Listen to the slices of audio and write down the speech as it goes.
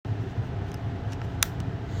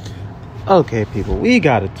Okay, people, we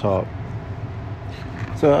gotta talk.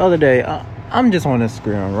 So the other day, I'm just on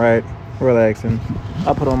Instagram, right? Relaxing.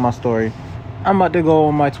 I put on my story. I'm about to go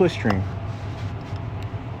on my Twitch stream.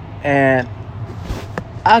 And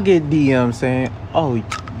I get DMs saying, "Oh,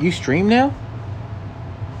 you stream now?"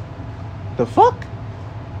 The fuck?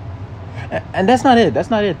 And that's not it.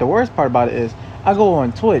 That's not it. The worst part about it is I go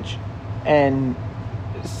on Twitch and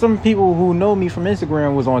some people who know me from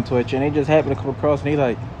Instagram was on Twitch and they just happened to come across and they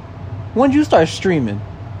like, "When did you start streaming?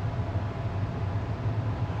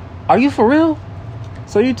 Are you for real?"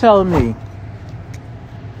 So you telling me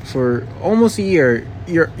for almost a year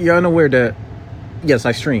you're unaware that yes,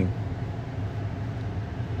 I stream.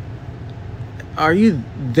 Are you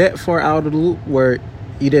that far out of the loop where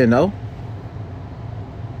you didn't know?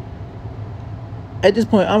 At this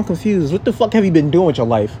point, I'm confused. What the fuck have you been doing with your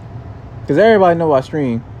life? Because everybody know I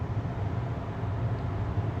stream.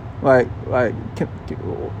 What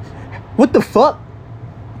the fuck?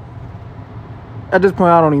 At this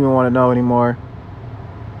point, I don't even want to know anymore.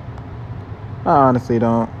 I honestly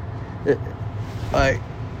don't.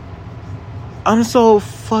 I'm so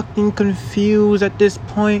fucking confused at this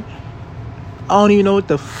point. I don't even know what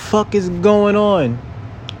the fuck is going on.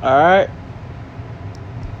 Alright?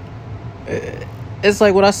 It's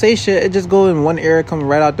like when I say shit, it just goes in one ear, comes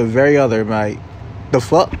right out the very other. Like, the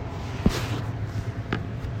fuck?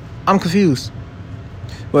 I'm confused.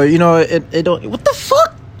 But you know, it don't. What the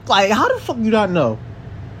fuck? Like, how the fuck you not know?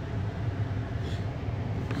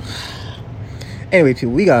 Anyway,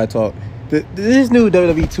 too, we gotta talk. This new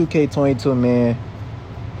WWE 2K22, man.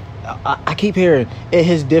 I keep hearing it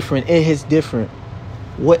hits different. It hits different.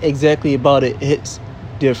 What exactly about it hits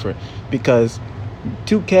different? Because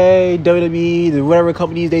 2K, WWE, the whatever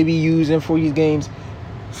companies they be using for these games,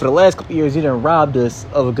 for the last couple years, they done robbed us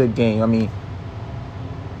of a good game. I mean,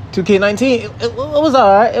 2K19, it was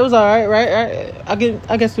alright. It was alright, right?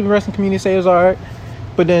 I guess the wrestling community say it was alright.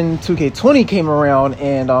 But then 2K20 came around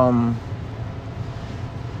and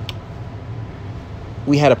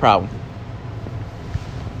we had a problem.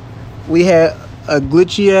 We had a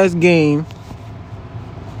glitchy ass game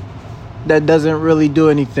that doesn't really do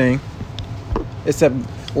anything except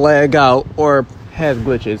lag out or has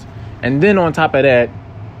glitches. And then on top of that,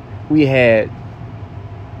 we had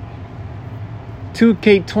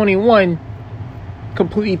 2K21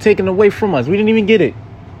 completely taken away from us. We didn't even get it.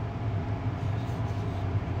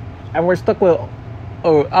 And we're stuck with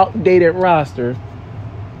an outdated roster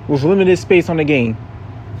with limited space on the game.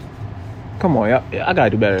 Come on, I gotta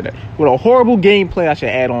do better than that. With a horrible gameplay, I should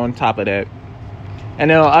add on top of that. And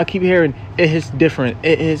now I keep hearing it is different.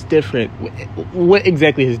 It is different. What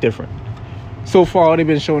exactly is different? So far, all they've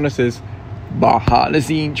been showing us is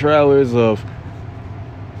behind-the-scenes trailers of.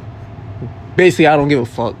 Basically, I don't give a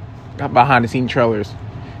fuck. Behind-the-scenes trailers.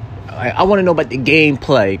 I want to know about the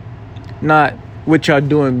gameplay, not what y'all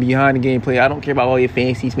doing behind the gameplay. I don't care about all your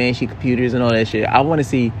fancy, smashy computers and all that shit. I want to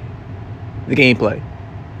see the gameplay.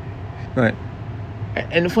 Right.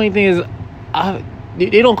 And the funny thing is,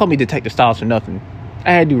 they don't call me Detective Styles for nothing.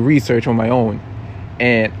 I had to do research on my own.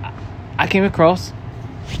 And I came across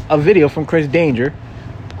a video from Chris Danger,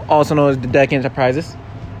 also known as the Deck Enterprises.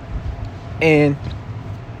 And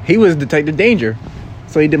he was Detective Danger.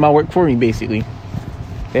 So he did my work for me, basically.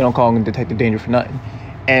 They don't call him Detective Danger for nothing.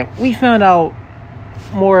 And we found out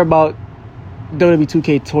more about WWE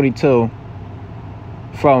 2K22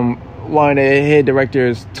 from one of the head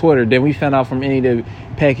directors' Twitter than we found out from any of the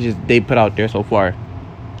packages they put out there so far.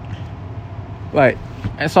 Right.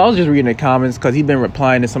 And so I was just reading the comments because he's been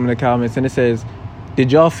replying to some of the comments, and it says,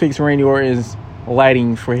 "Did y'all fix Randy Orton's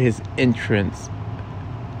lighting for his entrance?"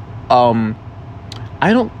 I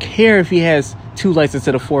don't care if he has 2 lights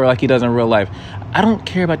instead of 4 like he does in real life. I don't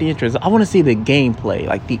care about the entrance. I want to see the gameplay,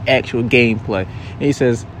 like the actual gameplay. And he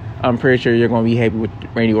says, "I'm pretty sure you're going to be happy with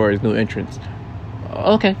Randy Orton's new entrance."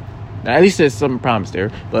 Okay. Now, at least there's some promise there.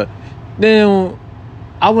 But then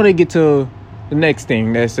I want to get to the next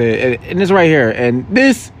thing that's it. And this right here. And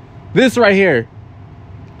this right here.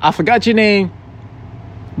 I forgot your name,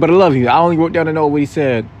 but I love you. I only wrote down to know what he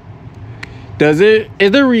said. Is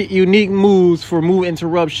there unique moves for move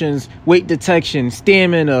interruptions, weight detection,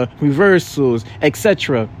 stamina, reversals,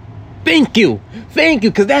 etc.? Thank you,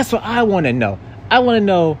 because that's what I want to know. I want to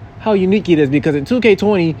know how unique it is, because in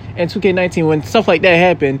 2K20 and 2K19, when stuff like that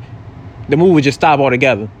happened, the move would just stop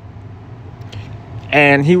altogether.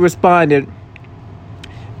 And he responded,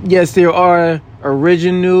 "Yes, there are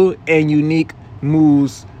original and unique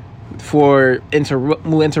moves for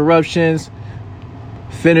move interruptions,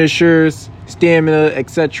 finishers, stamina,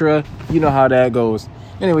 etc. You know how that goes."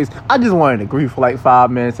 Anyways, I just wanted to grieve for like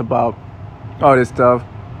 5 minutes about all this stuff.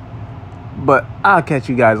 But I'll catch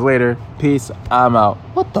you guys later. Peace. I'm out.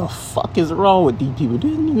 What the fuck is wrong with these people? They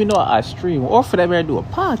didn't even know I stream. Or for that matter, do a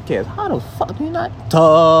podcast. How the fuck do you not?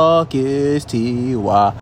 Talk is TY.